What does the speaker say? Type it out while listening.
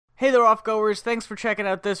Hey there, off-goers. Thanks for checking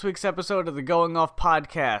out this week's episode of the Going Off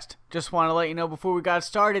Podcast. Just want to let you know before we got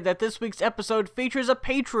started that this week's episode features a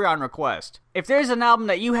Patreon request. If there's an album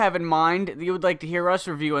that you have in mind that you would like to hear us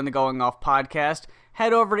review in the Going Off Podcast,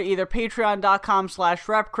 head over to either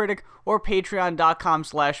patreon.com/rapcritic or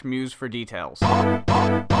patreon.com/muse for details. The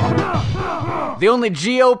only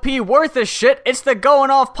GOP worth a shit, it's the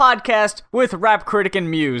Going Off Podcast with Rap Critic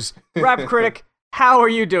and Muse. Rap Critic, how are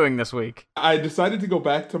you doing this week? I decided to go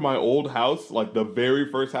back to my old house, like the very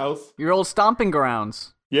first house. Your old stomping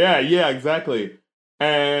grounds. Yeah, exactly.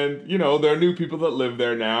 And, there are new people that live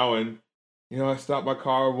there now. And, I stopped my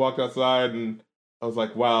car, walked outside, and I was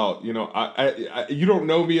like, wow, I you don't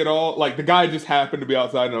know me at all. Like, the guy just happened to be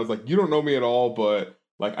outside, and I was like, you don't know me at all, but,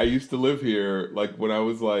 like, I used to live here, like, when I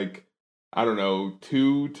was, like, I don't know,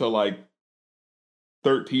 2 to, like,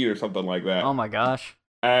 13 or something like that. Oh, my gosh.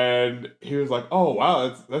 And he was like, "Oh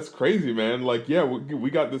wow, that's crazy, man! Like, yeah,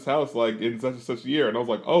 we got this house like in such and such a year." And I was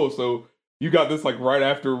like, "Oh, so you got this like right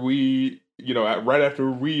after we,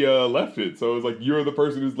 left it? So it was like you're the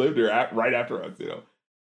person who's lived here right after us,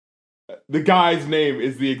 The guy's name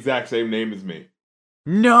is the exact same name as me.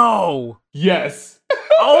 No. Yes.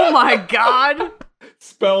 Oh my god.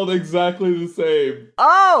 Spelled exactly the same.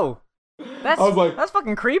 Oh. I was like, that's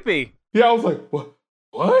fucking creepy. Yeah, I was like, what?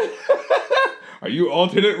 Are you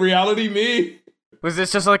alternate reality me? Was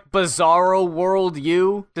this just like Bizarro World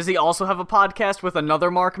You? Does he also have a podcast with another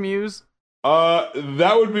Mark Muse?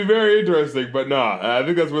 That would be very interesting, but nah, I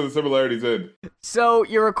think that's where the similarities end. So,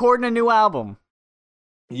 you're recording a new album.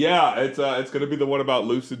 Yeah, it's gonna be the one about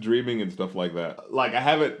lucid dreaming and stuff like that. Like, I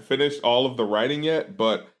haven't finished all of the writing yet,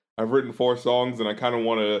 but I've written 4 songs, and I kind of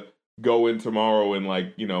want to go in tomorrow and,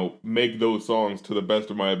 like, make those songs to the best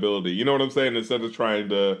of my ability. You know what I'm saying? Instead of trying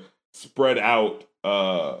to spread out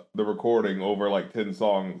the recording over like 10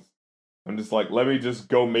 songs, I'm just like, let me just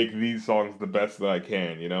go make these songs the best that I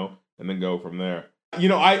can, and then go from there.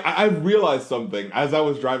 I realized something as I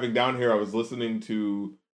was driving down here. I was listening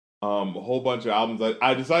to a whole bunch of albums.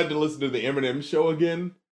 I decided to listen to the Eminem Show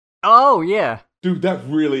again. Oh yeah, dude, that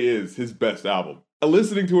really is his best album.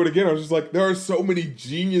 Listening to it again, I was just like, there are so many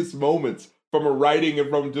genius moments from a writing and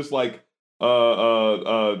from just like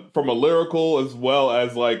from a lyrical as well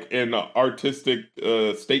as like an artistic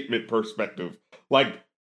statement perspective. Like,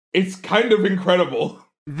 it's kind of incredible.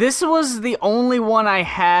 This was the only one I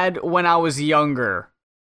had when I was younger.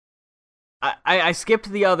 I skipped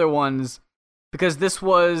the other ones because this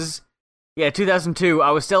was 2002. I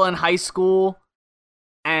was still in high school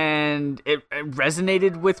and it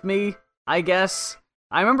resonated with me, I guess.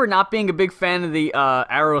 I remember not being a big fan of the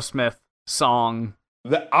Aerosmith song. I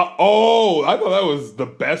thought that was the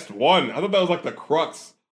best one. I thought that was like the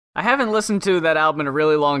crux. I haven't listened to that album in a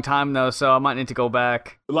really long time though, so I might need to go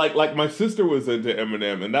back. Like my sister was into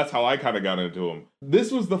Eminem, and that's how I kind of got into him.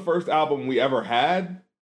 This was the first album we ever had.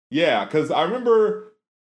 Yeah, because I remember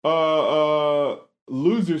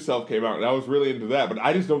Lose Yourself came out, and I was really into that, but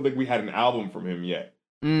I just don't think we had an album from him yet.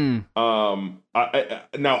 I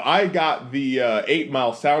got the 8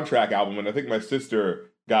 Mile soundtrack album, and I think my sister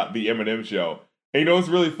got the Eminem Show. And what's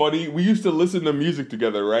really funny? We used to listen to music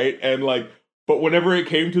together, right? And but whenever it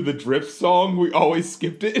came to the Drift song, we always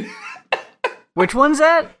skipped it. Which one's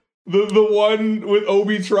that? The one with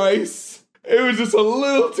Obi Trice. It was just a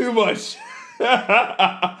little too much.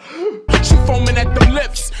 She foaming at the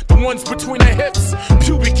lips, the ones between her hips.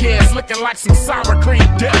 Pubic hairs looking like some sour cream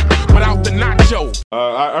dip without the nacho.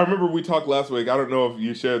 I remember we talked last week. I don't know if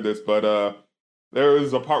you shared this, but there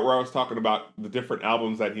was a part where I was talking about the different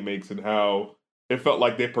albums that he makes and how it felt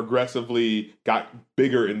like they progressively got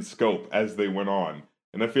bigger in scope as they went on.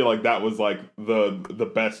 And I feel like that was like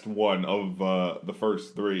the best one of the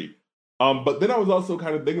first 3. But then I was also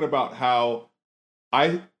kind of thinking about how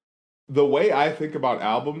the way I think about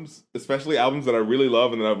albums, especially albums that I really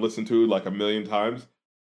love and that I've listened to like a million times,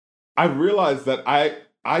 I've realized that I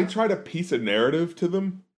try to piece a narrative to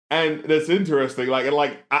them. And that's interesting. Like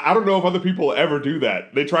I don't know if other people ever do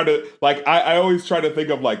that. They try to I always try to think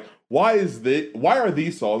of like, why are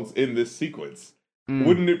these songs in this sequence?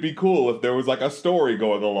 Wouldn't it be cool if there was like a story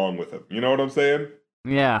going along with them? You know what I'm saying?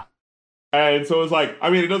 Yeah. And so it's like, I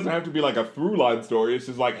mean, it doesn't have to be like a through line story. It's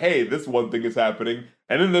just like, hey, this one thing is happening,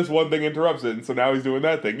 and then this one thing interrupts it, and so now he's doing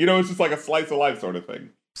that thing. It's just like a slice of life sort of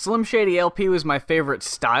thing. Slim Shady LP was my favorite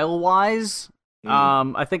style-wise.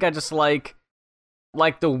 I think I just like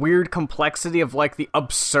the weird complexity of like the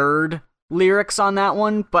absurd lyrics on that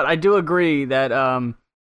one, but I do agree that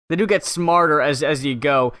they do get smarter as you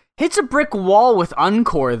go. Hits a brick wall with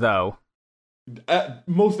Encore though.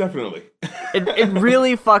 Most definitely. it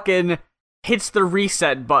really fucking hits the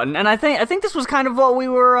reset button. And I think this was kind of what we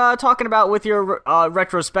were talking about with your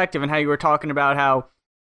retrospective, and how you were talking about how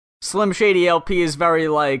Slim Shady LP is very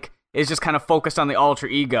is just kind of focused on the alter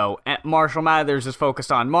ego. And Marshall Mathers is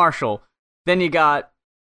focused on Marshall. Then you got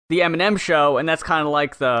the Eminem Show, and that's kind of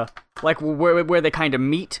where they kind of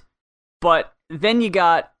meet. But then you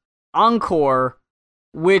got Encore,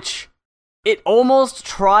 which it almost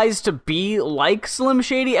tries to be like Slim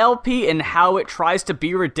Shady LP in how it tries to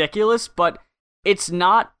be ridiculous, but it's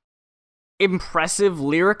not impressive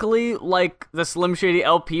lyrically like the Slim Shady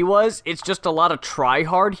LP was. It's just a lot of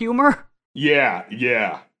try-hard humor. Yeah.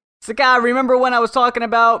 It's like, remember when I was talking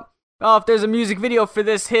about, if there's a music video for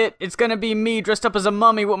this hit, it's gonna be me dressed up as a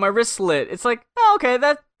mummy with my wrist slit. It's like, okay,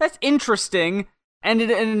 that's interesting, and it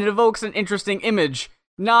evokes an interesting image.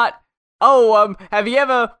 Not, have you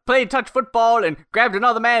ever played touch football and grabbed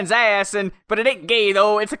another man's ass, but it ain't gay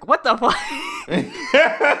though? It's like, what the fuck?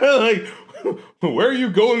 Where are you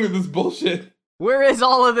going with this bullshit? Where is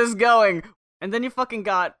all of this going? And then you fucking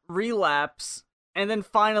got Relapse, and then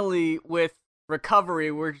finally with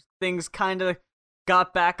Recovery, where things kind of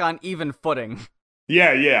got back on even footing.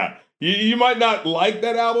 Yeah. You might not like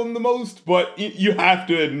that album the most, but you have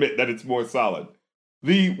to admit that it's more solid.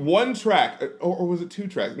 The one track, or was it two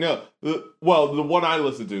tracks? No, the one I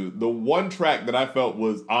listened to, the one track that I felt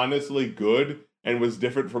was honestly good and was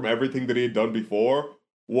different from everything that he had done before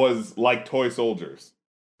was like Toy Soldiers.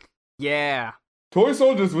 Yeah. Toy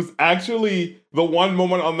Soldiers was actually the one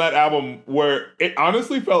moment on that album where it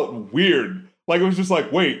honestly felt weird. Like, it was just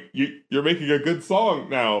like, wait, you're making a good song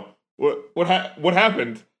now. What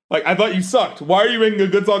happened? Like, I thought you sucked. Why are you making a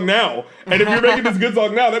good song now? And if you're making this good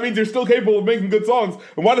song now, that means you're still capable of making good songs.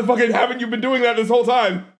 And why the fuck haven't you been doing that this whole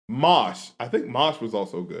time? Mosh. I think Mosh was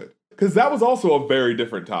also good. Because that was also a very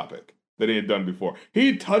different topic than he had done before.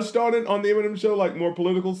 He touched on it on the Eminem Show, like more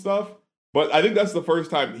political stuff. But I think that's the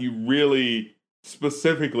first time he really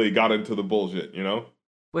specifically got into the bullshit, you know?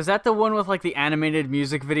 Was that the one with like the animated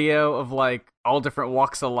music video of like all different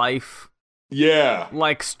walks of life? Yeah.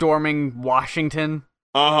 Like storming Washington?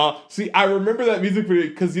 See, I remember that music video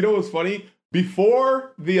because you know what's funny?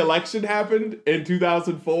 Before the election happened in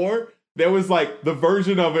 2004, there was like the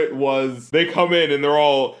version of it was they come in and they're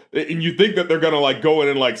all, and you think that they're gonna like go in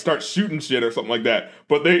and like start shooting shit or something like that,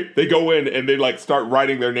 but they go in and they like start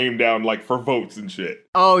writing their name down like for votes and shit.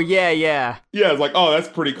 Oh yeah. Yeah, it's like, oh, that's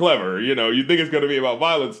pretty clever. You know, you think it's gonna be about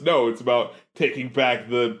violence? No, it's about taking back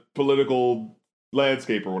the political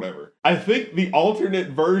landscape or whatever. I think the alternate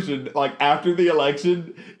version, like after the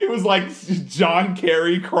election, it was like John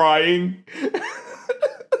Kerry crying.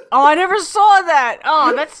 Oh, I never saw that.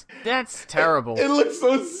 Oh, that's terrible. It looks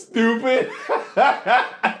so stupid.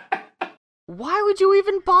 Why would you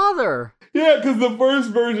even bother? Yeah, because the first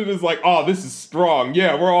version is like, oh, this is strong.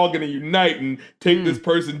 Yeah, we're all going to unite and take this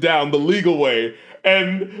person down the legal way.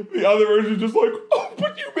 And the other version is just like, oh,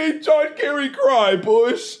 but you made John Kerry cry,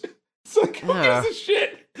 Bush. It's like, who gives a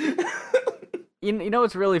shit? You know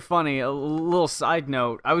what's really funny? A little side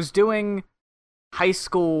note. I was doing high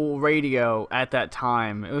school radio at that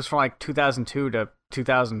time. It was from like 2002 to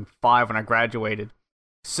 2005 when I graduated.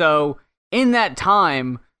 So in that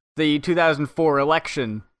time, the 2004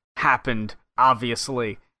 election happened,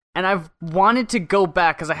 obviously. And I've wanted to go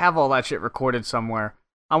back, because I have all that shit recorded somewhere.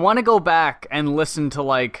 I want to go back and listen to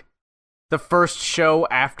like the first show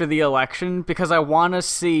after the election, because I want to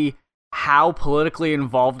see how politically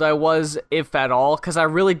involved I was, if at all, because I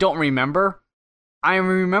really don't remember. I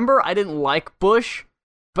remember I didn't like Bush,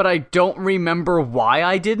 but I don't remember why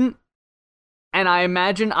I didn't. And I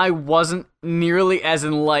imagine I wasn't nearly as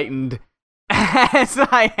enlightened as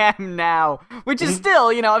I am now. Which is still,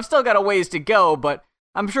 I've still got a ways to go, but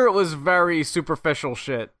I'm sure it was very superficial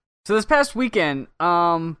shit. So this past weekend,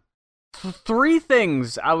 3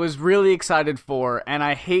 things I was really excited for, and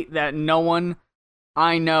I hate that no one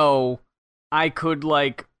I know I could,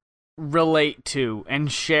 relate to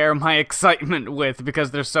and share my excitement with because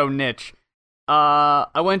they're so niche.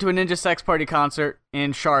 I went to a Ninja Sex Party concert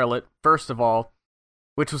in Charlotte, first of all,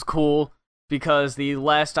 which was cool because the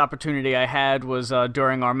last opportunity I had was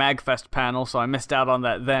during our MagFest panel, so I missed out on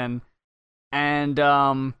that then. And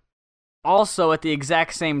also at the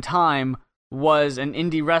exact same time was an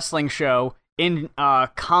indie wrestling show in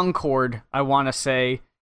Concord, I want to say,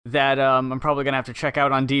 that I'm probably going to have to check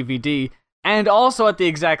out on DVD. And also at the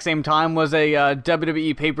exact same time was a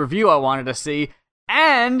WWE pay-per-view I wanted to see,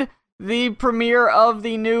 and the premiere of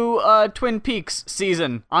the new Twin Peaks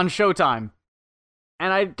season on Showtime.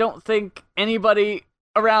 And I don't think anybody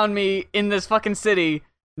around me in this fucking city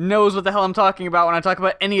knows what the hell I'm talking about when I talk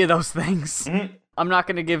about any of those things. Mm-hmm. I'm not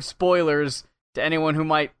going to give spoilers to anyone who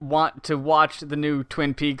might want to watch the new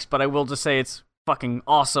Twin Peaks, but I will just say it's fucking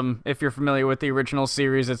awesome. If you're familiar with the original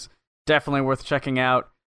series, it's definitely worth checking out.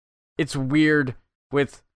 It's weird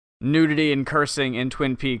with nudity and cursing in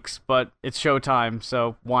Twin Peaks, but it's Showtime,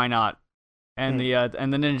 so why not? And the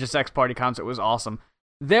Ninja Sex Party concert was awesome.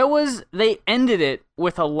 They ended it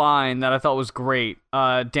with a line that I thought was great.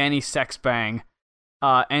 Danny Sexbang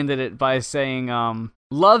ended it by saying,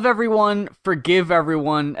 love everyone, forgive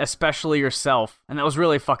everyone, especially yourself. And that was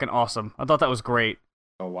really fucking awesome. I thought that was great.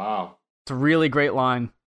 Oh, wow. It's a really great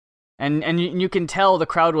line. And you can tell the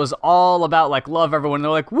crowd was all about, like, love everyone.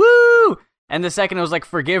 They're like, woo! And the second it was like,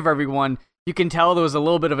 forgive everyone, you can tell there was a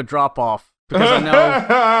little bit of a drop-off.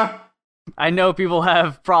 Because I know people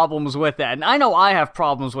have problems with that. And I know I have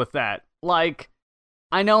problems with that. Like,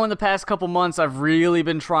 I know in the past couple months I've really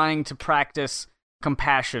been trying to practice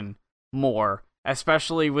compassion more.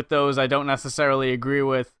 Especially with those I don't necessarily agree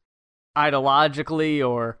with ideologically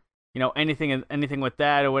or, anything with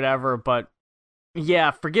that or whatever. But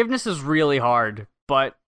yeah, forgiveness is really hard.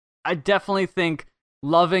 But I definitely think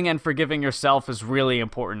loving and forgiving yourself is really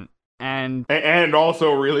important. And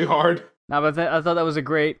also really hard. No, but I thought that was a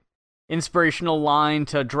great inspirational line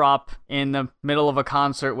to drop in the middle of a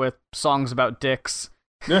concert with songs about dicks.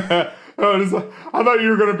 I thought you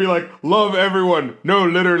were going to be like, love everyone. No,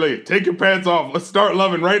 literally. Take your pants off. Let's start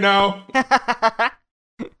loving right now.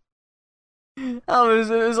 It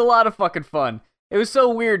was a lot of fucking fun. It was so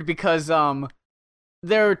weird because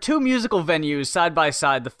there are two musical venues side by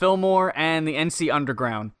side, the Fillmore and the NC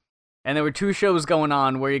Underground. And there were two shows going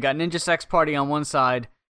on where you got Ninja Sex Party on one side,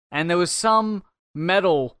 and there was some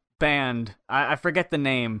metal band, I forget the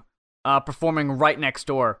name, performing right next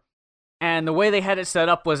door. And the way they had it set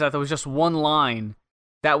up was that there was just one line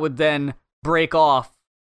that would then break off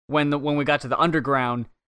when we got to the Underground,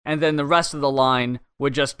 and then the rest of the line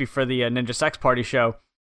would just be for the Ninja Sex Party show.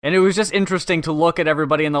 And it was just interesting to look at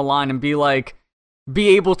everybody in the line and be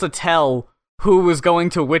able to tell who was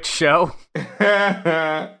going to which show.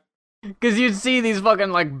 Because you'd see these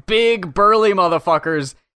fucking, like, big, burly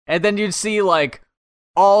motherfuckers, and then you'd see, like,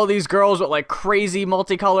 all these girls with, like, crazy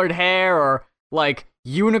multicolored hair or, like,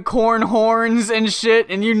 unicorn horns and shit,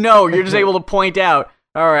 and you're just able to point out,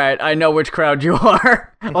 alright, I know which crowd you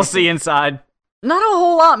are. I'll see you inside. Not a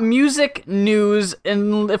whole lot music news,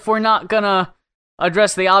 and if we're not gonna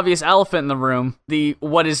address the obvious elephant in the room, the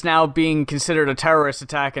what is now being considered a terrorist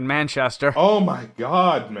attack in Manchester. Oh my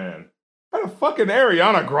god, man. At a fucking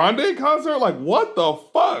Ariana Grande concert? Like, what the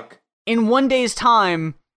fuck? In one day's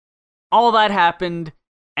time, all that happened,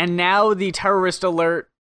 and now the terrorist alert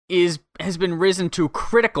has been risen to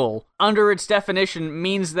critical. Under its definition,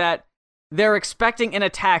 means that they're expecting an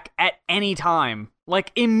attack at any time.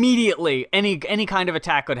 Like, immediately, any kind of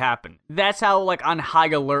attack could happen. That's how, like, on high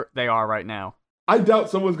alert they are right now. I doubt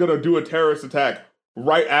someone's gonna do a terrorist attack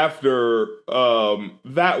right after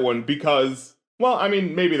that one because, well, I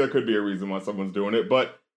mean, maybe there could be a reason why someone's doing it,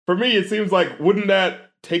 but for me, it seems like, wouldn't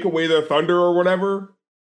that take away their thunder or whatever?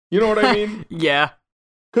 You know what I mean? Yeah.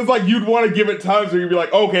 Because, like, you'd want to give it time so you'd be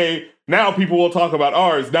like, okay, now people will talk about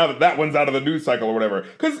ours now that one's out of the news cycle or whatever.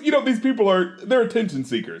 Because, these people they're attention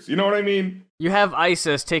seekers. You know what I mean? You have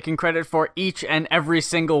ISIS taking credit for each and every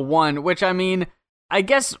single one, which, I mean, I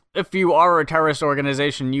guess if you are a terrorist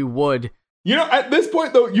organization, you would. At this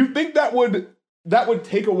point, though, you think that would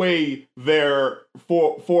take away their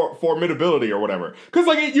formidability or whatever. Because,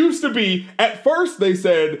 like, it used to be, at first they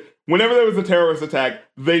said, whenever there was a terrorist attack,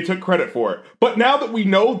 they took credit for it. But now that we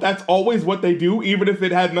know that's always what they do, even if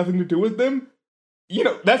it had nothing to do with them,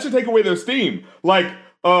 that should take away their steam. Like,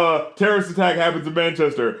 terrorist attack happens in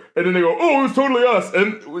Manchester, and then they go, oh, it was totally us.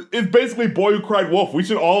 And it's basically Boy Who Cried Wolf. We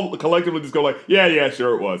should all collectively just go like, yeah,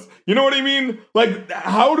 sure it was. You know what I mean? Like,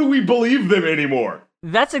 how do we believe them anymore?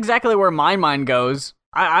 That's exactly where my mind goes.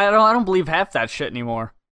 I don't believe half that shit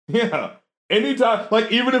anymore. Yeah. Anytime,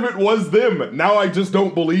 like, even if it was them, now I just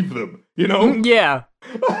don't believe them, you know? Yeah.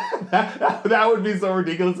 that would be so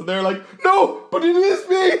ridiculous. And they're like, no, but it is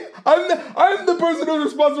me. I'm the person who's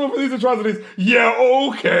responsible for these atrocities. Yeah,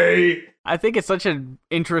 okay. I think it's such an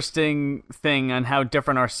interesting thing on how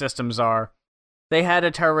different our systems are. They had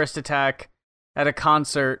a terrorist attack at a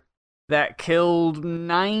concert that killed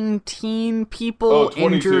 19 people,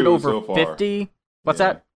 injured over 50. What's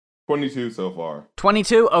that? 22 so far.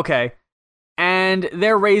 22? Okay. And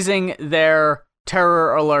they're raising their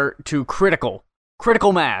terror alert to critical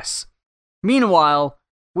mass. Meanwhile,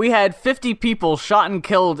 we had 50 people shot and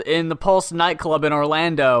killed in the Pulse nightclub in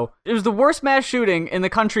Orlando. It was the worst mass shooting in the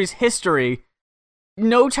country's history.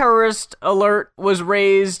 No terrorist alert was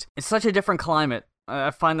raised. It's such a different climate.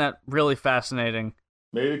 I find that really fascinating.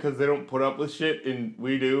 Maybe because they don't put up with shit and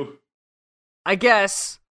we do. I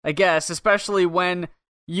guess, especially when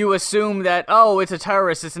you assume that, oh, it's a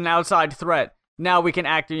terrorist, it's an outside threat. Now we can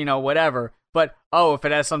act, whatever. But, oh, if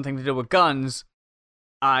it has something to do with guns,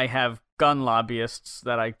 I have gun lobbyists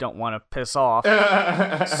that I don't want to piss off,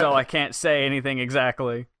 so I can't say anything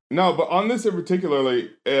exactly. No, but on this in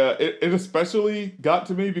particularly, it especially got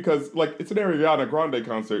to me because, like, it's an Ariana Grande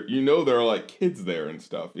concert. There are, like, kids there and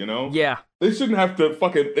stuff, Yeah. They shouldn't have to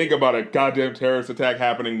fucking think about a goddamn terrorist attack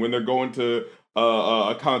happening when they're going to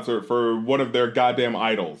a concert for one of their goddamn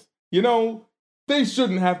idols. They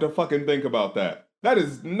shouldn't have to fucking think about that. That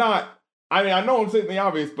is not... I mean, I know I'm stating the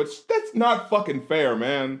obvious, but that's not fucking fair,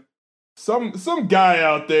 man. Some guy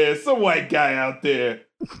out there, some white guy out there...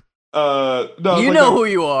 No, you know who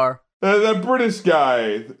you are. That British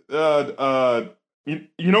guy. You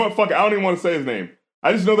know what? Fuck it. I don't even want to say his name.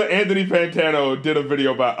 I just know that Anthony Fantano did a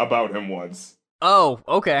video about him once. Oh,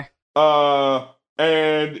 okay.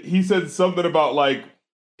 And he said something about, like,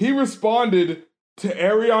 he responded to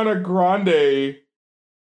Ariana Grande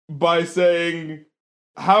by saying,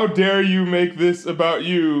 "How dare you make this about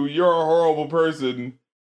you? You're a horrible person."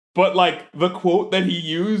 But, like, the quote that he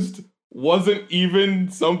used wasn't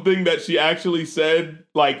even something that she actually said,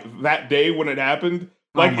 like, that day when it happened.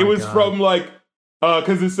 Like, it was from, like,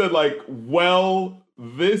 because it said, like, well,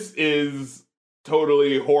 this is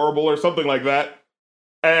totally horrible or something like that.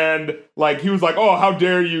 And, like, he was like, oh, how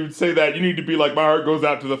dare you say that? You need to be like, my heart goes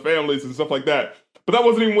out to the families and stuff like that. But that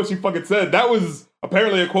wasn't even what she fucking said. That was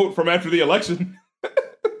apparently a quote from after the election.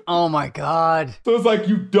 Oh my god. So it's like,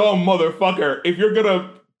 you dumb motherfucker. If you're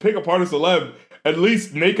gonna pick apart a celeb, at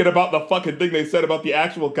least make it about the fucking thing they said about the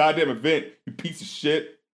actual goddamn event, you piece of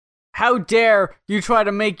shit. How dare you try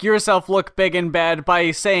to make yourself look big and bad by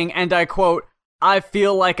saying, and I quote, "I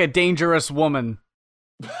feel like a dangerous woman."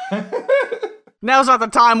 Now's not the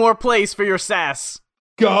time or place for your sass.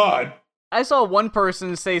 God. I saw one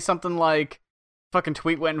person say something like, fucking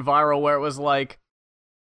tweet went viral where it was like,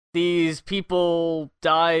 these people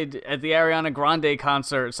died at the Ariana Grande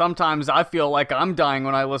concert. Sometimes I feel like I'm dying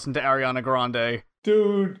when I listen to Ariana Grande.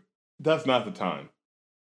 Dude, that's not the time.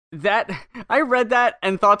 I read that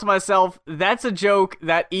and thought to myself, that's a joke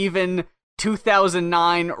that even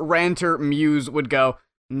 2009 ranter Muse would go,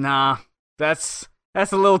 nah, that's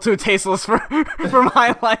a little too tasteless for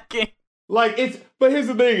my liking. Like, but here's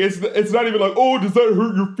the thing, it's not even like, oh, does that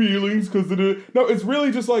hurt your feelings? Because no, it's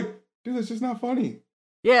really just like, dude, it's just not funny.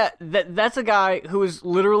 Yeah, that's a guy who is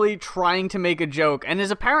literally trying to make a joke and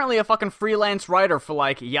is apparently a fucking freelance writer for,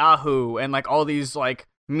 like, Yahoo and, like, all these, like,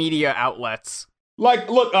 media outlets.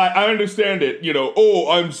 Like, look, I understand it,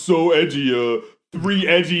 oh, I'm so edgy, 3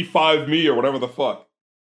 edgy, 5 me, or whatever the fuck.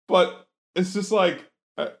 But it's just like,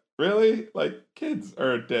 really? Like, kids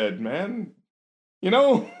are dead, man.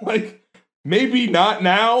 Like, maybe not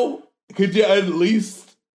now. Could you at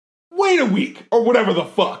least wait a week, or whatever the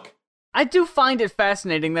fuck? I do find it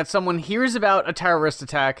fascinating that someone hears about a terrorist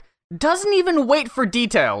attack, doesn't even wait for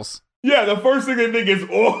details. Yeah, the first thing they think is,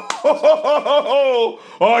 I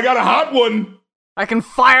got a hot one. I can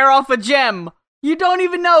fire off a gem. You don't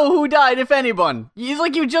even know who died, if anyone. It's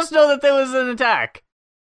like you just know that there was an attack.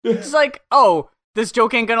 It's like, oh, this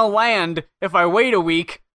joke ain't gonna land if I wait a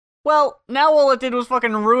week. Well, now all it did was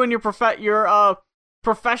fucking ruin your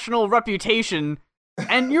professional reputation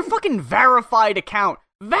and your fucking verified account.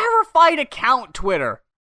 Verified account, Twitter.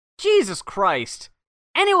 Jesus Christ.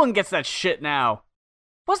 Anyone gets that shit now.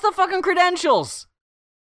 What's the fucking credentials?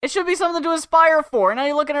 It should be something to aspire for, and now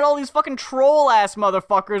you're looking at all these fucking troll-ass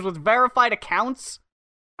motherfuckers with verified accounts?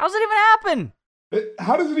 How's it even happen?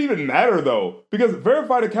 How does it even matter, though? Because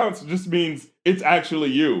verified accounts just means it's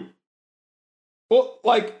actually you. Well,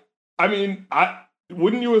 like, I mean,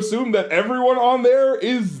 wouldn't you assume that everyone on there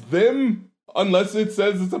is them, unless it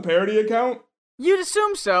says it's a parody account? You'd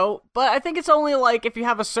assume so, but I think it's only like if you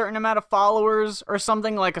have a certain amount of followers or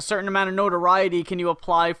something, like a certain amount of notoriety, can you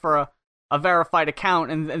apply for a verified account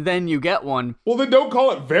and then you get one. Well, then don't call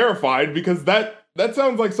it verified because that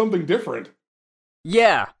sounds like something different.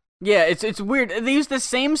 Yeah, it's weird. They use the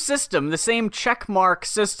same system, the same checkmark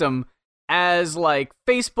system as like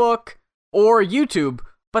Facebook or YouTube,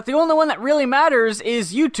 but the only one that really matters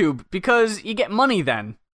is YouTube because you get money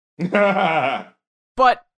then.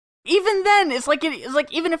 But even then, it's like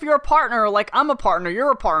even if you're a partner, like I'm a partner,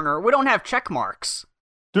 you're a partner, we don't have check marks.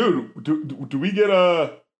 Dude, do we get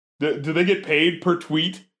do they get paid per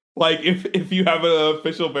tweet? Like if you have an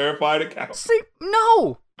official verified account? See,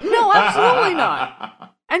 no, absolutely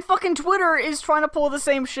not. And fucking Twitter is trying to pull the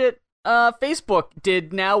same shit Facebook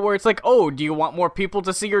did now, where it's like, oh, do you want more people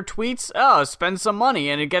to see your tweets? Oh, spend some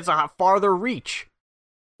money, and it gets a farther reach.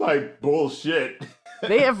 Like, bullshit.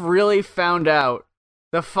 They have really found out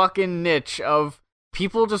the fucking niche of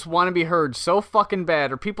people just want to be heard so fucking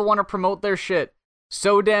bad, or people want to promote their shit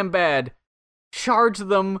so damn bad. Charge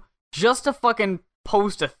them just to fucking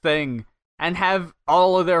post a thing and have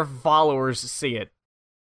all of their followers see it.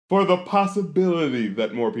 For the possibility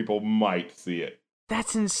that more people might see it.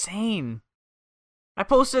 That's insane. I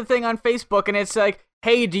posted a thing on Facebook and it's like,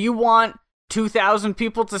 hey, do you want 2,000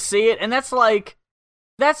 people to see it? And that's like,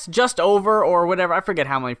 that's just over or whatever. I forget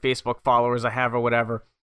how many Facebook followers I have or whatever.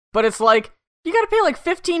 But it's like, you gotta pay like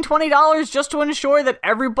 $15, $20 just to ensure that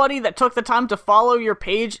everybody that took the time to follow your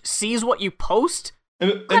page sees what you post?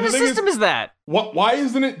 What kind of system is that? Why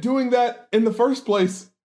isn't it doing that in the first place?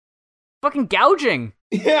 Fucking gouging.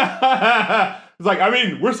 Yeah. It's like, I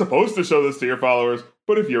mean, we're supposed to show this to your followers,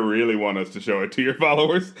 but if you really want us to show it to your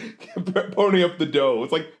followers, pony up the dough.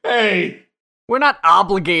 It's like, hey. We're not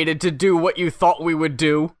obligated to do what you thought we would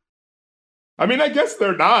do. I mean, I guess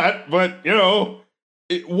they're not, but, you know,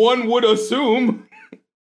 one would assume.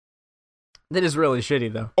 That is really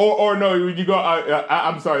shitty, though. Or no, you go,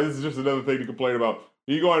 I'm sorry, this is just another thing to complain about.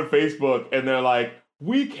 You go on Facebook and they're like,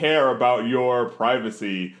 we care about your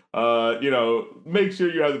privacy. You know, make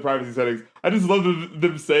sure you have the privacy settings. I just love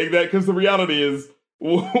them saying that because the reality is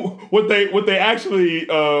what they actually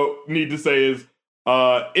need to say is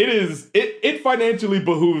it financially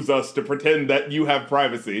behooves us to pretend that you have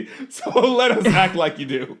privacy. So let us act like you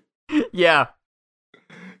do. Yeah.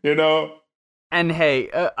 You know? And hey,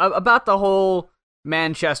 about the whole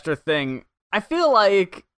Manchester thing, I feel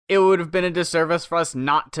like it would have been a disservice for us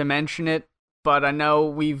not to mention it. But I know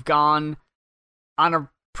we've gone on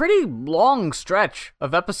a pretty long stretch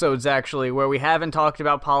of episodes, actually, where we haven't talked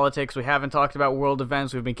about politics, we haven't talked about world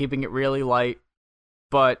events, we've been keeping it really light.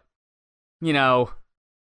 But, you know,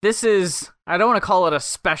 this is, I don't want to call it a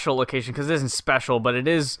special occasion, because it isn't special, but it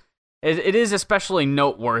is especially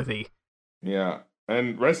noteworthy. Yeah,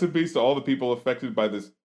 and rest in peace to all the people affected by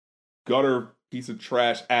this gutter piece of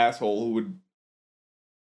trash asshole who would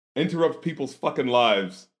interrupt people's fucking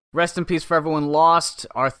lives. Rest in peace for everyone lost.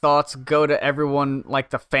 Our thoughts go to everyone, like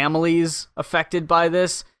the families affected by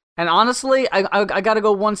this. And honestly, I gotta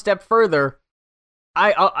go one step further.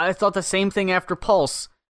 I thought the same thing after Pulse.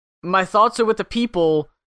 My thoughts are with the people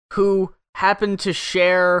who happen to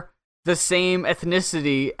share the same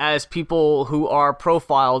ethnicity as people who are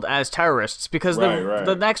profiled as terrorists. Because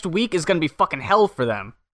the next week is gonna be fucking hell for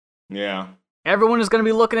them. Yeah. Everyone is gonna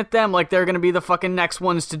be looking at them like they're gonna be the fucking next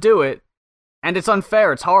ones to do it. And it's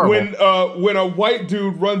unfair. It's horrible. When a white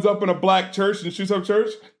dude runs up in a black church and shoots up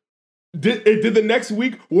church, did the next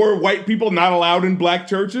week were white people not allowed in black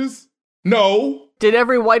churches? No. Did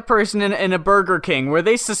every white person in a Burger King, were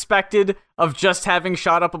they suspected of just having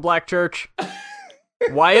shot up a black church?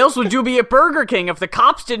 Why else would you be at Burger King if the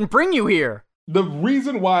cops didn't bring you here? The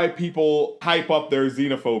reason why people hype up their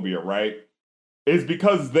xenophobia, right, is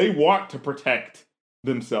because they want to protect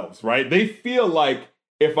themselves, right? They feel like,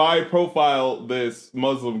 if I profile this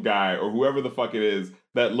Muslim guy or whoever the fuck it is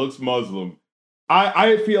that looks Muslim,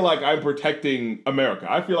 I feel like I'm protecting America.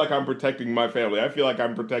 I feel like I'm protecting my family. I feel like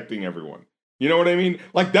I'm protecting everyone. You know what I mean?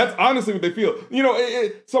 Like, that's honestly what they feel. You know,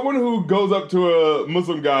 someone who goes up to a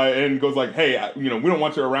Muslim guy and goes like, hey, you know, we don't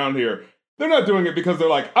want you around here. They're not doing it because they're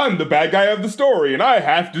like, I'm the bad guy of the story and I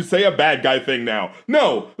have to say a bad guy thing now.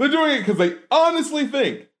 No, they're doing it because they honestly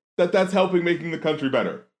think that that's helping making the country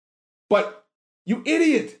better. But you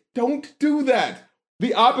idiot, don't do that.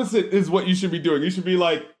 The opposite is what you should be doing. You should be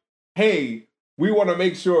like, hey, we want to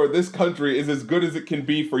make sure this country is as good as it can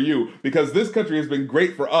be for you because this country has been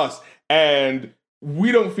great for us and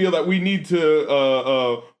we don't feel that we need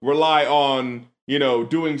to rely on, you know,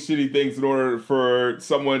 doing shitty things in order for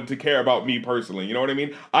someone to care about me personally. You know what I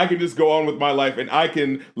mean? I can just go on with my life and I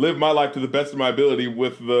can live my life to the best of my ability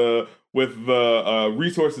with the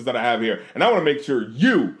resources that I have here. And I want to make sure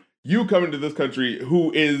you come into this country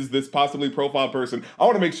who is this possibly profiled person. I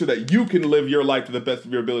want to make sure that you can live your life to the best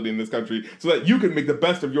of your ability in this country so that you can make the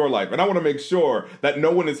best of your life. And I want to make sure that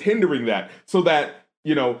no one is hindering that so that,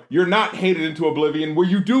 you know, you're not hated into oblivion where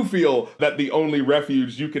you do feel that the only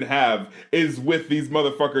refuge you can have is with these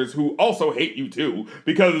motherfuckers who also hate you too.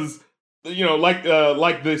 Because, you know, like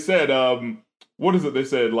they said, what is it they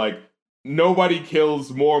said? Like, nobody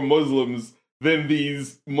kills more Muslims than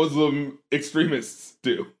these Muslim extremists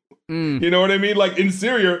do. You know what I mean? Like in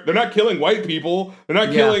Syria, they're not killing white people. They're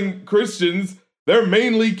not killing Christians. They're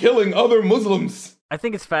mainly killing other Muslims. I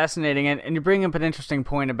think it's fascinating. And you bring up an interesting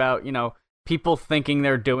point about, you know, people thinking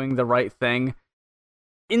they're doing the right thing.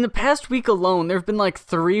 In the past week alone, there have been like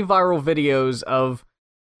 3 viral videos of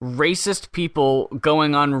racist people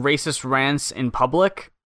going on racist rants in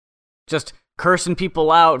public. just cursing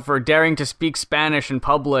people out for daring to speak Spanish in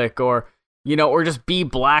public, or, you know, or just be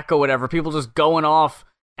black or whatever. People just going off.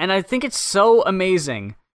 And I think it's so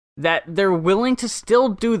amazing that they're willing to still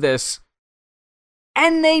do this,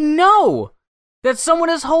 and they know that someone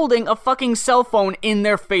is holding a fucking cell phone in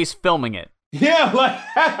their face filming it. Yeah, like,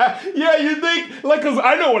 yeah, you think, like, because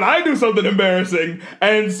I know when I do something embarrassing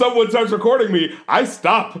and someone starts recording me, I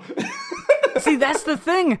stop. See, that's the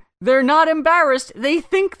thing. They're not embarrassed. They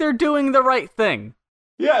think they're doing the right thing.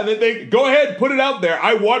 Yeah, they go ahead, put it out there.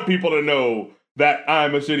 I want people to know that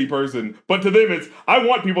I'm a shitty person. But to them, it's, I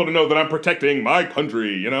want people to know that I'm protecting my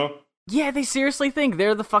country, you know? Yeah, they seriously think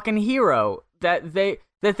they're the fucking hero. That they're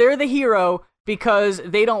the hero because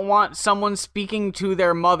they don't want someone speaking to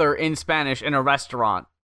their mother in Spanish in a restaurant.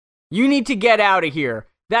 You need to get out of here.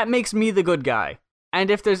 That makes me the good guy.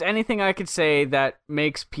 And if there's anything I could say that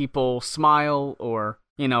makes people smile or,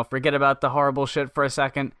 you know, forget about the horrible shit for a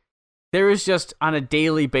second, there is just, on a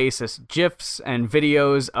daily basis, GIFs and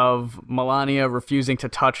videos of Melania refusing to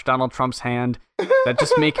touch Donald Trump's hand that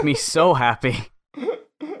just make me so happy.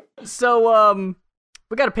 So,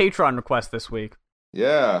 we got a Patreon request this week.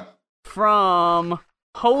 Yeah. From,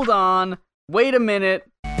 hold on, wait a minute.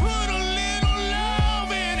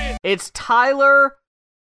 It's Tyler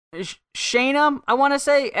Shana, I want to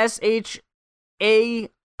say, Shaina.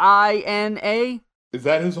 Is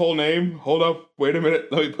that his whole name? Hold up, wait a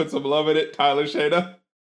minute, let me put some love in it. Tyler Shana.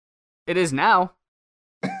 It is now.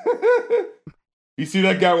 You see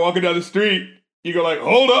that guy walking down the street, you go like,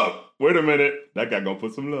 hold up. Wait a minute, that guy gonna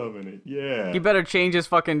put some love in it. Yeah. He better change his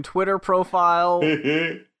fucking Twitter profile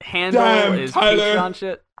handle. Damn, his Tyler. Patreon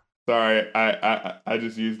shit. Sorry, I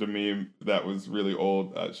just used a meme that was really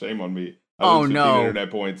old. Shame on me. Oh no. Internet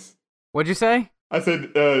points. What'd you say? I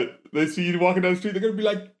said, they see you walking down the street, they're gonna be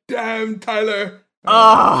like, damn, Tyler.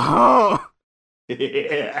 Oh.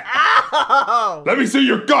 Yeah. Ow! Let me see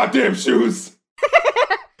your goddamn shoes.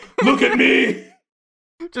 Look at me.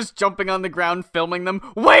 Just jumping on the ground, filming them.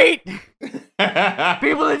 Wait!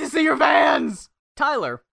 People need to see your Vans!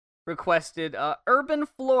 Tyler requested Urban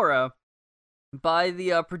Flora by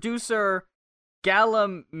the producer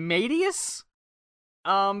Galamadius,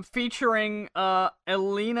 featuring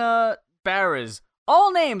Elena Barras.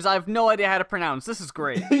 All names I have no idea how to pronounce. This is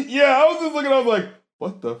great. Yeah, I was just looking, I was like,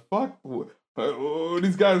 what the fuck?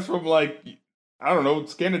 These guys from, like, I don't know,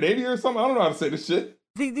 Scandinavia or something? I don't know how to say this shit.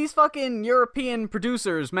 These fucking European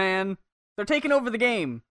producers, man, they're taking over the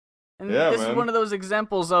game. And Yeah, this man. is one of those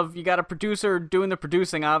examples of you got a producer doing the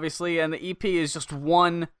producing, obviously, and the EP is just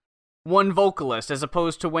one vocalist, as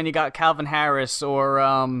opposed to when you got Calvin Harris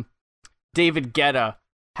or David Guetta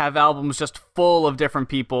have albums just full of different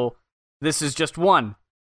people. This is just one.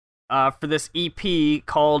 For this EP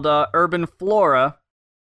called Urban Flora.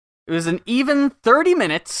 It was an even 30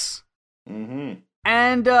 minutes. Mm-hmm.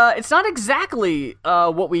 And it's not exactly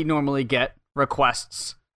what we normally get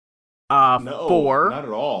requests No, for. not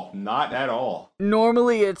at all. Not at all.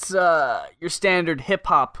 Normally it's your standard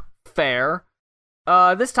hip-hop fare.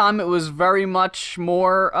 This time it was very much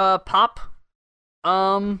more pop,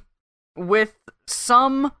 with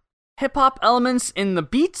some hip-hop elements in the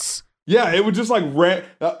beats. Yeah, it would just like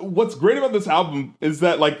what's great about this album is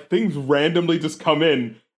that like things randomly just come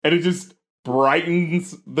in and it just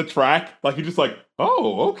brightens the track. Like you're just like,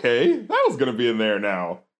 oh, okay, that was gonna be in there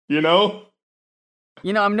now, you know?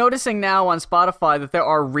 You know, I'm noticing now on Spotify that there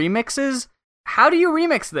are remixes. How do you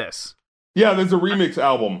remix this? Yeah, there's a remix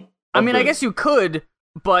album. I mean, I guess you could,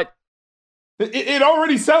 but it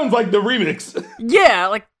already sounds like the remix. yeah,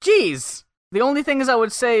 like, geez. The only things I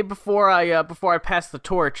would say before I pass the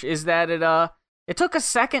torch is that it took a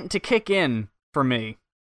second to kick in for me.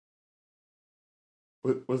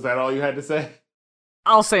 Was that all you had to say?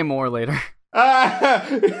 I'll say more later.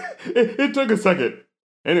 It took a second.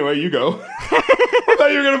 Anyway, you go. I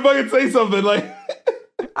thought you were gonna fucking say something like.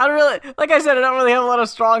 I don't really, like I said, I don't really have a lot of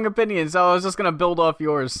strong opinions, so I was just gonna build off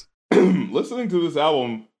yours. Listening to this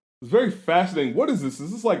album is very fascinating. What is this?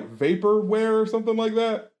 Is this like vaporware or something like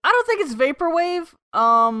that? I don't think it's vaporwave.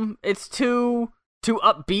 It's too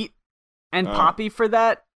upbeat and poppy for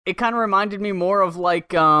that. It kind of reminded me more of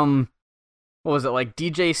like what was it, like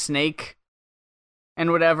DJ Snake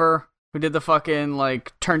and whatever, who did the fucking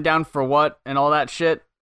like Turn Down for What and all that shit.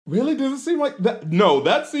 Really? Does it seem like that? No,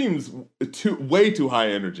 that seems way too high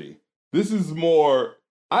energy. This is more.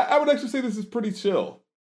 I would actually say this is pretty chill.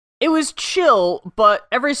 It was chill, but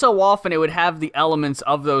every so often it would have the elements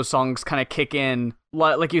of those songs kind of kick in,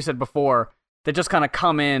 like you said before, that just kind of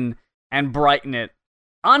come in and brighten it.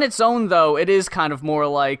 On its own, though, it is kind of more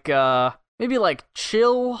like, maybe like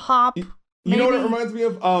chill hop. You know what it reminds me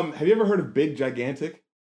of? Have you ever heard of Big Gigantic?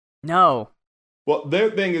 No. Well,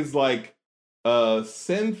 their thing is like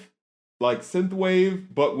synth, like synthwave,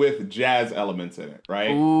 but with jazz elements in it,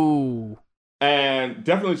 right? Ooh. And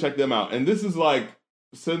definitely check them out. And this is like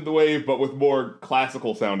synthwave, but with more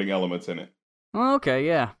classical sounding elements in it. Okay,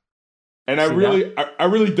 yeah. And I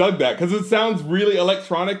really dug that because it sounds really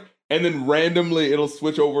electronic, and then randomly it'll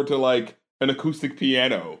switch over to like an acoustic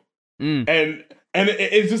piano, and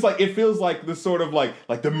it's just like it feels like this sort of like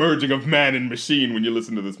the merging of man and machine when you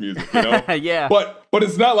listen to this music, you know? Yeah. But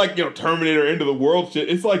it's not like, you know, Terminator End of the World shit.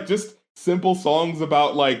 It's like just simple songs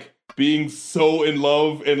about like being so in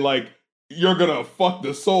love and like you're gonna fuck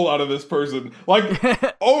the soul out of this person. Like,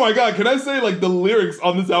 oh my god, can I say like the lyrics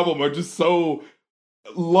on this album are just so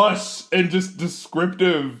lush and just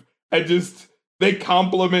descriptive and just they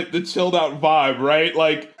complement the chilled out vibe, right?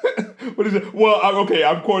 Like, what is it? Well,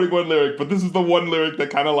 I'm quoting one lyric, but this is the one lyric that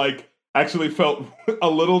kind of like actually felt a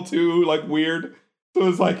little too like weird. So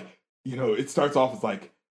it's like, you know, it starts off as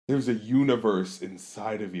like there's a universe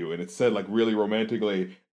inside of you, and it's said like really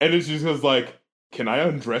romantically, and it just goes like, "Can I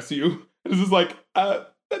undress you?" And it's just like,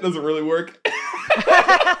 that doesn't really work.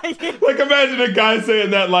 Like, imagine a guy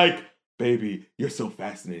saying that like, baby, you're so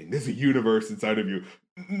fascinating. There's a universe inside of you.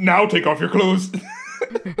 Now take off your clothes.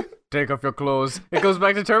 Take off your clothes. It goes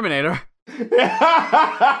back to Terminator. No,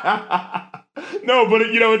 but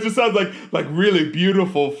it, you know, it just sounds like really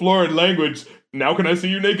beautiful, florid language. Now can I see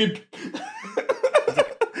you naked?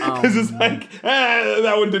 Because it's like,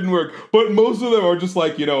 that one didn't work. But most of them are just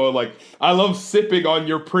like, you know, like, I love sipping on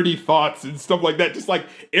your pretty thoughts and stuff like that. Just like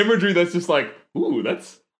imagery that's just like, ooh,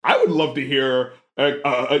 I would love to hear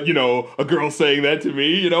you know, a girl saying that to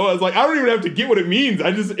me, you know. I was like, I don't even have to get what it means.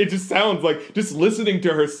 It just sounds like just listening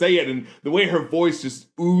to her say it and the way her voice just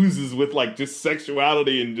oozes with like just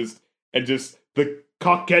sexuality and just the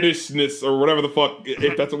coquettishness or whatever the fuck,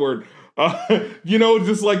 if that's a word. You know,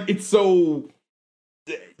 just like it's so.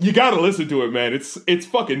 You gotta listen to it, man. It's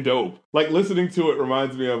fucking dope. Like listening to it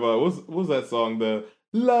reminds me of what was that song? The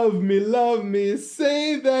love me,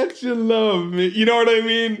 say that you love me. You know what I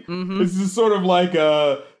mean? Mm-hmm. It's just sort of like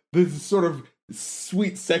this sort of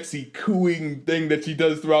sweet, sexy cooing thing that she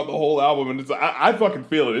does throughout the whole album, and it's I fucking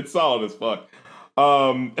feel it. It's solid as fuck.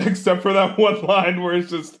 Except for that one line where it's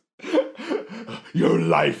just, "Your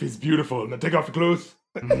life is beautiful. Now take off your clothes."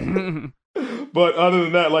 But other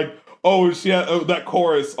than that, like, she had that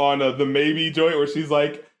chorus on the Maybe joint where she's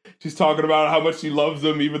like, she's talking about how much she loves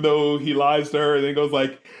him even though he lies to her, and then goes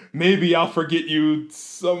like, "Maybe I'll forget you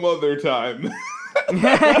some other time."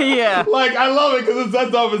 Yeah. Like, I love it because it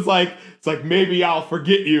sets off, it's like, maybe I'll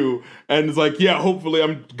forget you. And it's like, yeah, hopefully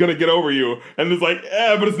I'm gonna get over you. And it's like,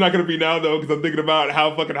 but it's not gonna be now though, because I'm thinking about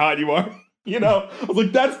how fucking hot you are. You know? I was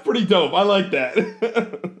like, that's pretty dope. I like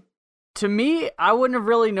that. To me, I wouldn't have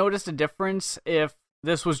really noticed a difference if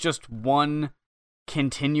this was just one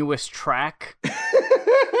continuous track.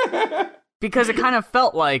 Because it kind of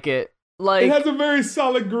felt like it. Like, it has a very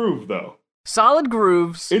solid groove, though. Solid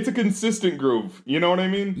grooves. It's a consistent groove. You know what I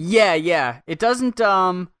mean? Yeah. It doesn't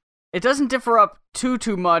differ up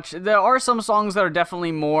too much. There are some songs that are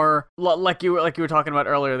definitely more like you were talking about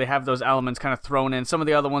earlier. They have those elements kind of thrown in. Some of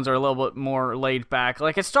the other ones are a little bit more laid back.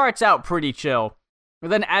 Like, it starts out pretty chill, but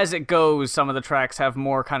then as it goes, some of the tracks have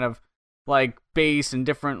more kind of like bass and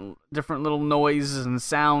different little noises and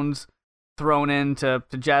sounds thrown in to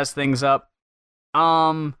jazz things up.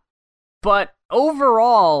 But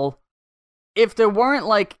overall, if there weren't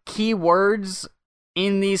like key words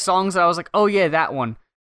in these songs that I was like, oh yeah, that one,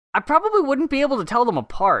 I probably wouldn't be able to tell them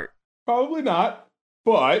apart. Probably not,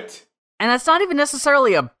 but... And that's not even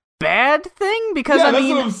necessarily a bad thing, because yeah, I that's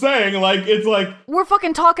mean... what I'm saying, like, it's like... We're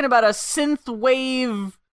fucking talking about a synth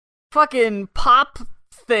wave fucking pop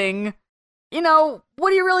thing. You know, what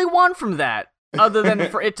do you really want from that? Other than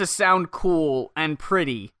for it to sound cool and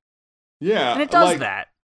pretty. Yeah. And it does like, that.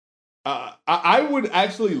 I would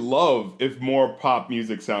actually love if more pop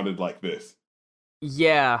music sounded like this.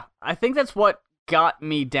 Yeah, I think that's what got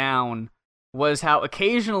me down, was how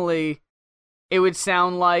occasionally it would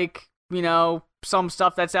sound like, you know, some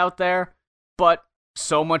stuff that's out there, but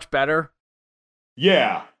so much better.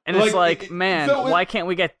 Yeah. And it's like, man, why can't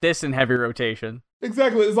we get this in heavy rotation?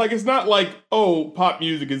 Exactly. It's like, it's not like, oh, pop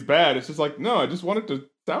music is bad. It's just like, no, I just want it to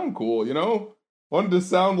sound cool, you know? I wanted to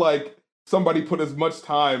sound like somebody put as much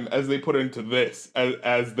time as they put into this,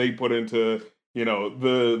 as they put into, you know,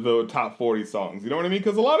 the top 40 songs. You know what I mean?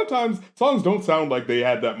 Because a lot of times, songs don't sound like they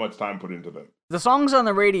had that much time put into them. The songs on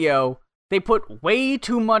the radio, they put way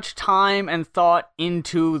too much time and thought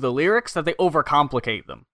into the lyrics that they overcomplicate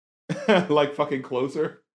them. Like fucking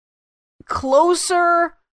Closer?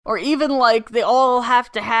 Closer or even like they all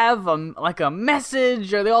have to have like a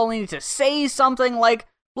message, or they all need to say something. Like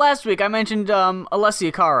last week I mentioned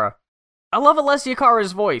Alessia Cara. I love Alessia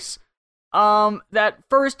Cara's voice. That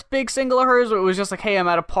first big single of hers, where it was just like, hey, I'm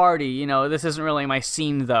at a party, you know, this isn't really my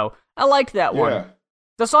scene though. I liked that one. Yeah.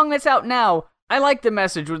 The song that's out now, I like the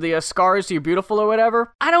message with the scars to you're beautiful or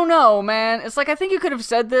whatever. I don't know, man. It's like, I think you could have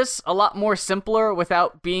said this a lot more simpler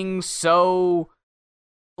without being so,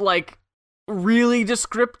 like, really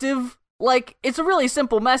descriptive. Like, it's a really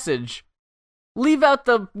simple message. Leave out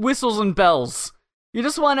the whistles and bells. You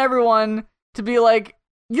just want everyone to be like,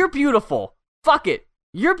 you're beautiful. Fuck it.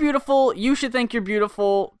 You're beautiful. You should think you're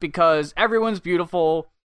beautiful because everyone's beautiful.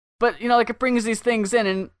 But, you know, like, it brings these things in,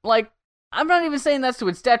 and, like, I'm not even saying that's to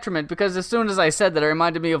its detriment, because as soon as I said that, it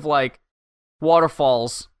reminded me of, like,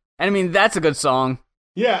 Waterfalls. And, I mean, that's a good song.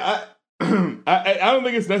 Yeah, I don't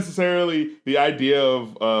think it's necessarily the idea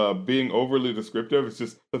of being overly descriptive. It's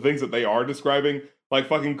just the things that they are describing. Like,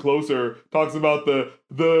 fucking Closer talks about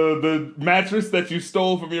the mattress that you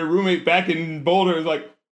stole from your roommate back in Boulder. It's like,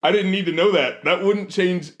 I didn't need to know that. That wouldn't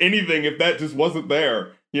change anything if that just wasn't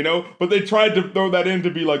there, you know? But they tried to throw that in to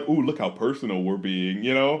be like, ooh, look how personal we're being,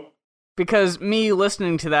 you know? Because me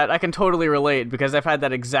listening to that, I can totally relate, because I've had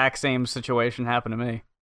that exact same situation happen to me.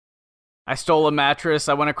 I stole a mattress,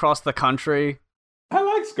 I went across the country. I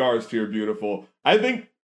like Scars to Your Beautiful. I think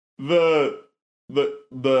the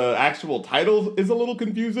actual title is a little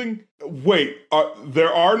confusing. Wait,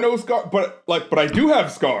 there are no scars, but I do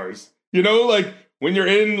have scars. You know, like, when you're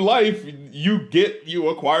in life, you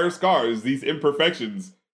acquire scars, these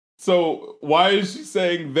imperfections. So why is she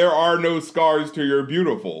saying there are no scars to your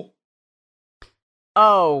beautiful?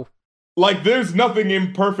 Oh. Like, there's nothing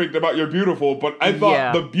imperfect about your beautiful, but I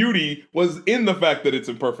thought the beauty was in the fact that it's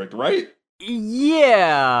imperfect, right?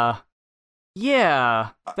 Yeah. Yeah.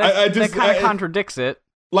 That kind of contradicts it.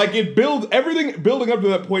 Like, everything building up to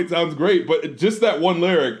that point sounds great, but just that one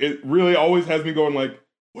lyric, it really always has me going like,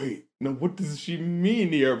 wait, no, what does she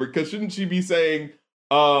mean here? Because shouldn't she be saying,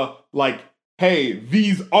 like, hey,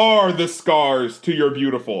 these are the scars to your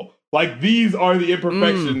beautiful. Like, these are the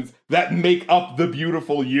imperfections that make up the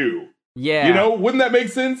beautiful you. Yeah. You know, wouldn't that make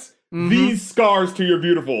sense? Mm-hmm. These scars to your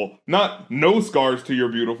beautiful, not no scars to your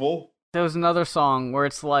beautiful. There was another song where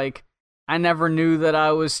it's like, I never knew that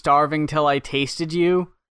I was starving till I tasted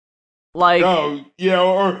you. Like, oh, yeah,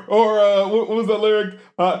 or what was that lyric?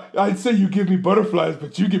 I'd say you give me butterflies,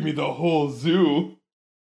 but you give me the whole zoo.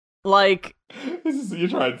 Like, you're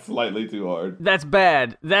trying slightly too hard. That's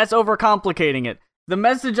bad. That's overcomplicating it. The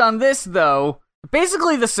message on this, though,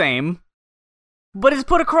 basically the same, but it's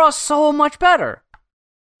put across so much better.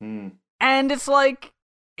 And it's like,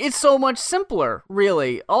 it's so much simpler,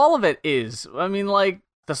 really. All of it is. I mean, like,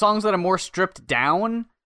 the songs that are more stripped down,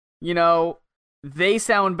 you know, they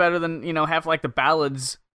sound better than, you know, half like the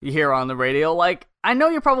ballads you hear on the radio. Like, I know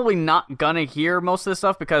you're probably not gonna hear most of this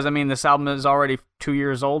stuff because, I mean, this album is already 2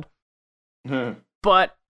 years old.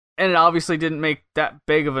 But, and it obviously didn't make that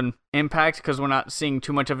big of an impact because we're not seeing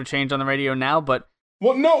too much of a change on the radio now, but...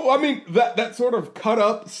 Well, no, I mean, that sort of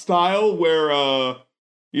cut-up style where,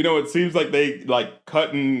 you know, it seems like they, like,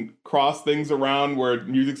 cut and cross things around where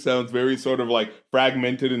music sounds very sort of, like,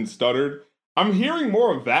 fragmented and stuttered. I'm hearing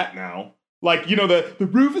more of that now. Like, you know, the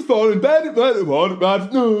roof is falling, like,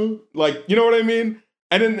 you know what I mean?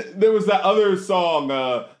 And then there was that other song,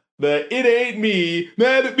 the It Ain't Me, you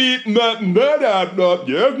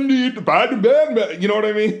know what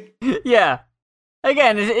I mean? Yeah.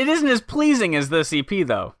 Again, it isn't as pleasing as this EP,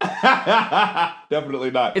 though. Definitely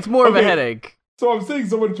not. It's more of a headache. So I'm seeing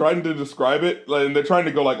someone trying to describe it, and they're trying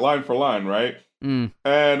to go, like, line for line, right? And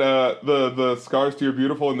the Scars to Your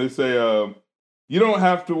Beautiful, and they say, you don't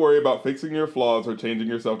have to worry about fixing your flaws or changing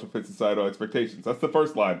yourself to fit societal expectations. That's the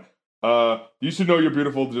first line. You should know you're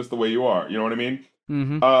beautiful just the way you are. You know what I mean?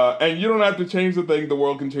 Mm-hmm. And you don't have to change the thing. The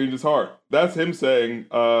world can change its heart. That's him saying,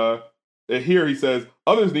 here he says,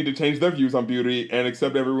 others need to change their views on beauty and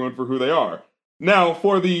accept everyone for who they are. Now,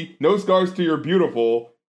 for the no scars to your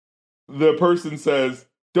beautiful, the person says,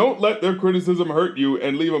 don't let their criticism hurt you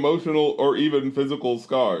and leave emotional or even physical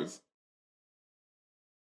scars.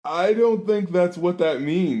 I don't think that's what that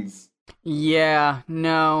means. Yeah,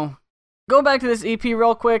 no. Go back to this EP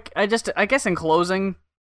real quick. I guess in closing,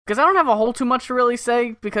 because I don't have a whole too much to really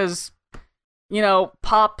say, because, you know,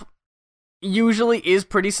 pop usually is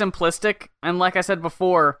pretty simplistic, and like I said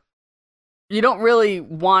before, you don't really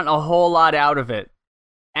want a whole lot out of it.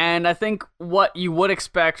 And I think what you would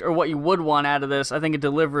expect, or what you would want out of this, I think it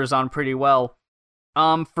delivers on pretty well.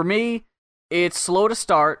 For me, it's slow to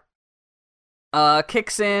start,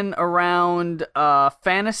 kicks in around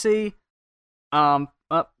Fantasy,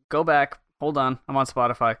 Go back. Hold on. I'm on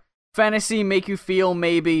Spotify. Fantasy, Make You Feel,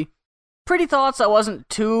 maybe. Pretty Thoughts I wasn't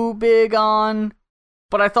too big on,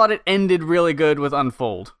 but I thought it ended really good with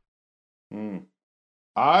Unfold.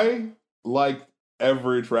 I liked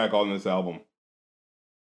every track on this album.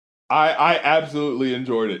 I absolutely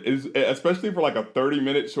enjoyed it. Especially for like a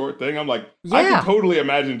 30-minute short thing. I'm like, I can totally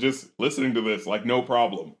imagine just listening to this, like, no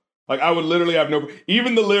problem. Like, I would literally have no...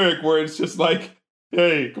 Even the lyric where it's just like,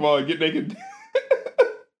 hey, come on, get naked.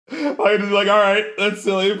 Like, it's like, all right, that's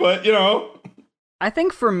silly, but, you know. I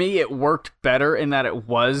think for me, it worked better in that it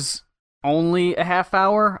was only a half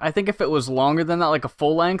hour. I think if it was longer than that, like a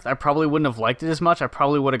full length, I probably wouldn't have liked it as much. I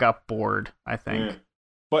probably would have got bored, I think. Yeah.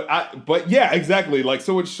 But yeah, exactly. Like,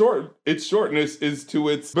 so it's short. Its shortness is to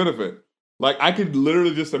its benefit. Like, I could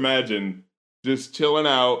literally just imagine just chilling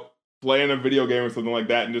out, playing a video game or something like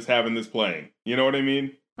that, and just having this playing. You know what I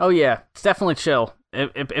mean? Oh yeah, it's definitely chill.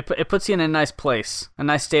 It puts you in a nice place, a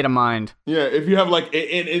nice state of mind. Yeah, if you have like an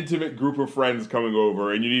intimate group of friends coming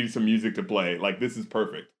over and you need some music to play, like, this is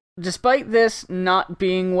perfect. Despite this not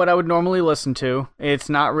being what I would normally listen to, it's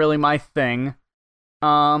not really my thing.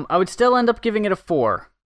 I would still end up giving it a 4.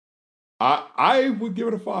 I would give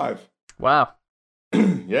it a 5. Wow.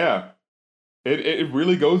 Yeah. It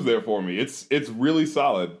really goes there for me. It's really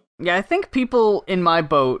solid. Yeah, I think people in my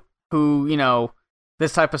boat who, you know,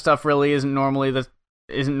 this type of stuff really isn't normally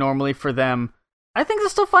for them, I think they'll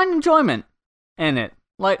still find enjoyment in it.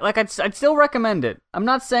 Like I'd still recommend it. I'm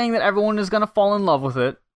not saying that everyone is gonna fall in love with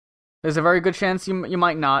it. There's a very good chance you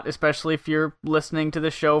might not, especially if you're listening to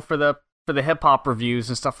the show for the hip hop reviews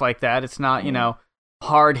and stuff like that. It's not, you know,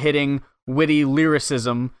 hard hitting, witty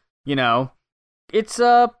lyricism. You know, it's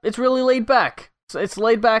really laid back. It's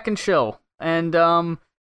laid back and chill. And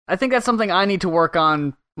I think that's something I need to work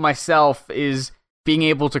on myself, is being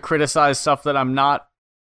able to criticize stuff that I'm not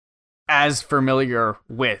as familiar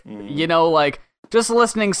with. You know, like just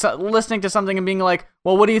listening to something and being like,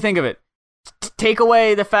 well, what do you think of it? Take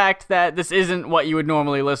away the fact that this isn't what you would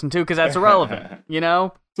normally listen to, because that's irrelevant, you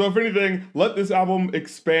know? So if anything, let this album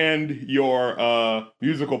expand your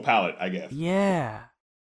musical palette, I guess. Yeah.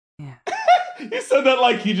 You said that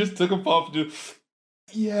like he just took a puff.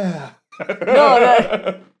 Yeah.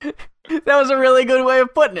 No, that was a really good way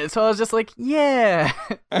of putting it. So I was just like, yeah.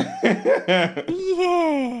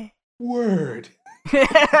 Yeah. Word. Well,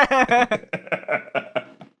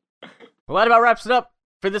 that about wraps it up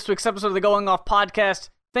for this week's episode of the Going Off Podcast.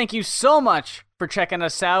 Thank you so much for checking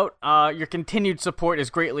us out. Your continued support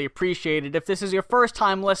is greatly appreciated. If this is your first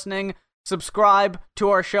time listening, subscribe to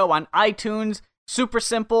our show on iTunes. Super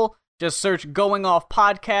simple. Just search Going Off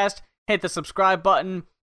Podcast, hit the subscribe button,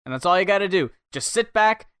 and that's all you gotta do. Just sit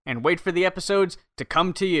back and wait for the episodes to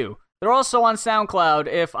come to you. They're also on SoundCloud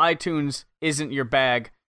if iTunes isn't your bag.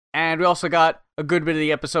 And we also got a good bit of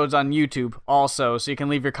the episodes on YouTube also, so you can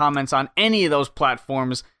leave your comments on any of those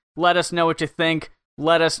platforms. Let us know what you think.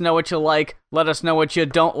 Let us know what you like. Let us know what you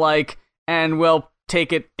don't like. And we'll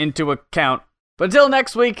take it into account. But until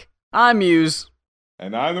next week, I'm Muse.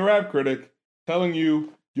 And I'm the Rap Critic, telling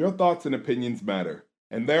you your thoughts and opinions matter.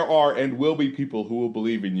 And there are and will be people who will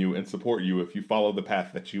believe in you and support you if you follow the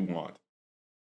path that you want.